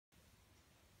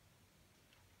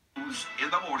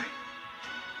the morning.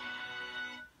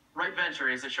 Right Venture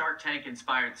is a Shark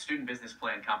Tank-inspired student business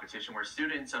plan competition where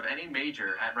students of any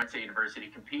major at Wright State University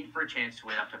compete for a chance to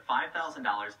win up to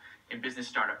 $5,000 in business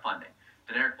startup funding.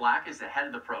 Deneric Black is the head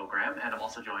of the program, and I'm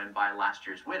also joined by last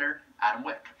year's winner, Adam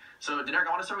Wick. So, Deneric,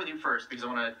 I want to start with you first because I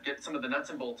want to get some of the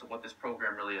nuts and bolts of what this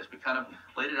program really is. We kind of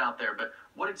laid it out there, but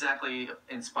what exactly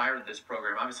inspired this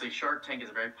program? Obviously, Shark Tank is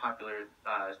a very popular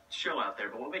show out there,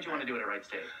 but what made you want to do it at Wright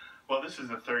State? Well, this is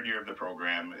the third year of the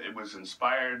program. It was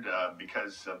inspired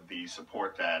because of the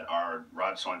support that our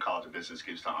Rod Soin College of Business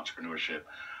gives to entrepreneurship.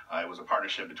 It was a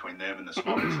partnership between them and the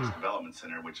Small Business Development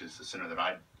Center, which is the center that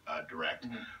I direct,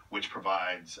 which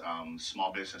provides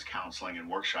small business counseling and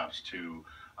workshops to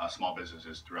small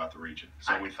businesses throughout the region.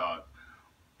 So we thought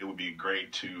it would be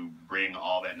great to bring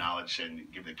all that knowledge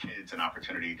and give the kids an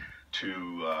opportunity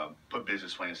to put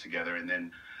business plans together and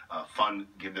then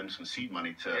give them some seed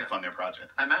money to fund their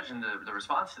project. I imagine the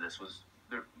response to this was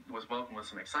welcomed with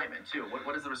some excitement too.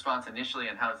 What is the response initially,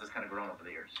 and how has this kind of grown over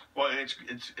the years? Well,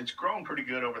 it's grown pretty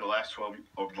good over the last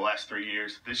 3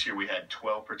 years. This year we had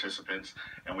 12 participants,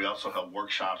 and we also held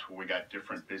workshops where we got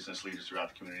different business leaders throughout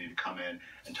the community to come in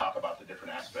and talk about the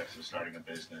different aspects of starting a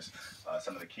business,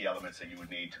 some of the key elements that you would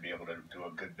need to be able to do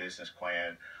a good business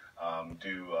plan,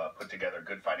 put together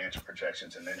good financial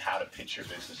projections, and then how to pitch your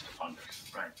business to funders.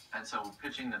 Right, and so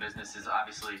pitching the business is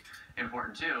obviously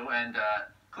important too, and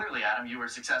clearly, Adam, you were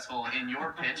successful in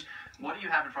your pitch. What do you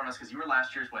have in front of us? Because you were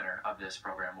last year's winner of this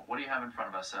program. What do you have in front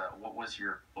of us? What was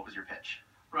your pitch?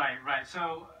 Right.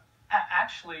 So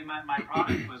actually, my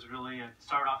product was really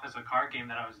started off as a card game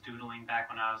that I was doodling back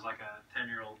when I was like a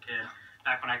 10-year-old kid.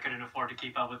 Back when I couldn't afford to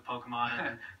keep up with Pokemon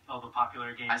and all the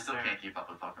popular games. I still can't keep up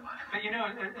with Pokemon. But you know,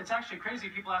 it's actually crazy.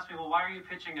 People ask me, well, why are you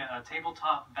pitching a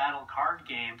tabletop battle card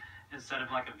game instead of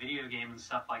like a video game and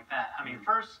stuff like that? I mean,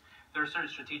 first, there are certain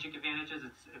strategic advantages.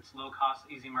 It's low cost,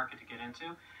 easy market to get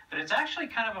into. But it's actually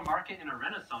kind of a market in a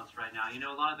renaissance right now. You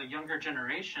know, a lot of the younger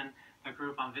generation that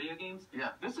grew up on video games,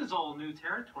 this is all new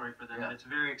territory for them. And it's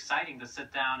very exciting to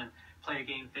sit down and play a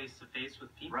game face to face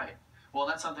with people. Right. Well,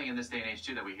 that's something in this day and age,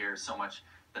 too, that we hear so much.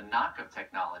 The knock of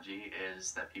technology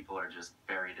is that people are just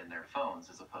buried in their phones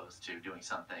as opposed to doing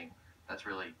something that's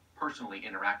really personally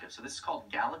interactive. So this is called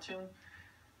Galatune.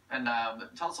 And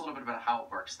tell us a little bit about how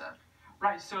it works then.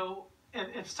 Right, so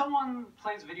if someone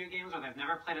plays video games or they've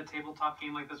never played a tabletop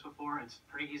game like this before, it's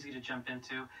pretty easy to jump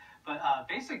into. But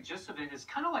basic gist of it is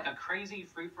kind of like a crazy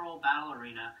free-for-all battle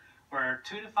arena where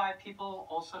 2 to 5 people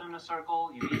all sit in a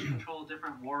circle, you each control a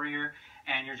different warrior,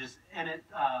 and you're just in it,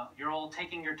 you're all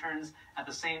taking your turns at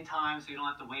the same time, so you don't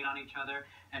have to wait on each other,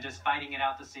 and just fighting it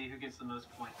out to see who gets the most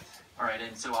points. All right,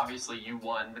 and so obviously you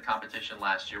won the competition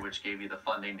last year, which gave you the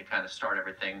funding to kind of start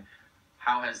everything.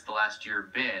 How has the last year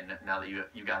been now that you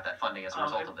got that funding as a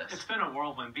result of this? It's been a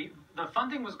whirlwind. The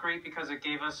funding was great because it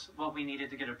gave us what we needed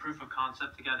to get a proof of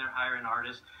concept together, hire an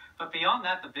artist. But beyond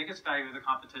that, the biggest value of the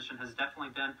competition has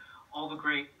definitely been all the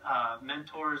great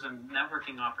mentors and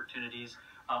networking opportunities,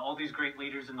 all these great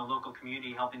leaders in the local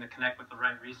community helping to connect with the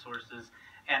right resources.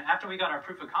 And after we got our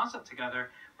proof of concept together,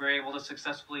 we were able to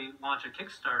successfully launch a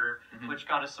Kickstarter, which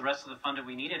got us the rest of the fund that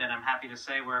we needed. And I'm happy to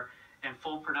say we're in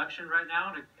full production right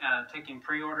now, taking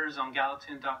pre-orders on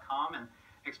Galatune.com, and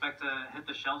expect to hit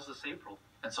the shelves this April.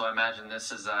 And so I imagine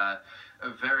this is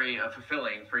very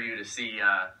fulfilling for you to see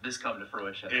this come to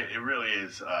fruition. It really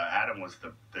is. Adam was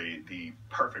the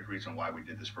perfect reason why we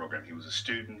did this program. He was a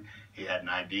student. He had an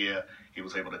idea. He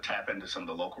was able to tap into some of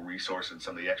the local resources and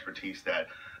some of the expertise that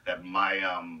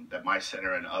my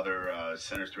center and other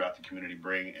centers throughout the community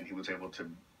bring, and he was able to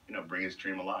bring his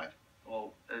dream alive.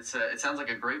 Well, it sounds like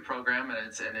a great program,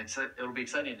 and it'll be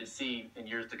exciting to see in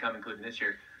years to come, including this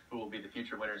year, who will be the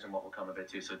future winners and what will come of it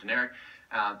too. So, Deneric,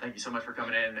 thank you so much for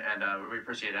coming in, and we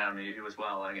appreciate Adam and you as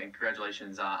well. And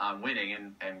congratulations on winning,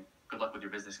 and good luck with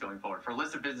your business going forward. For a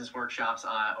list of business workshops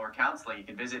or counseling, you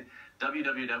can visit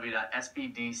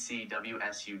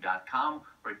www.sbdcwsu.com,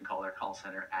 or you can call our call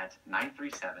center at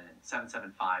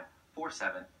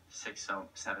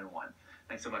 937-775-4771.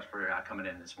 Thanks so much for coming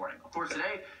in this morning. Of course,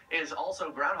 today is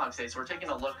also Groundhog Day, so we're taking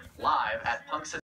a look live at Punxsutawney.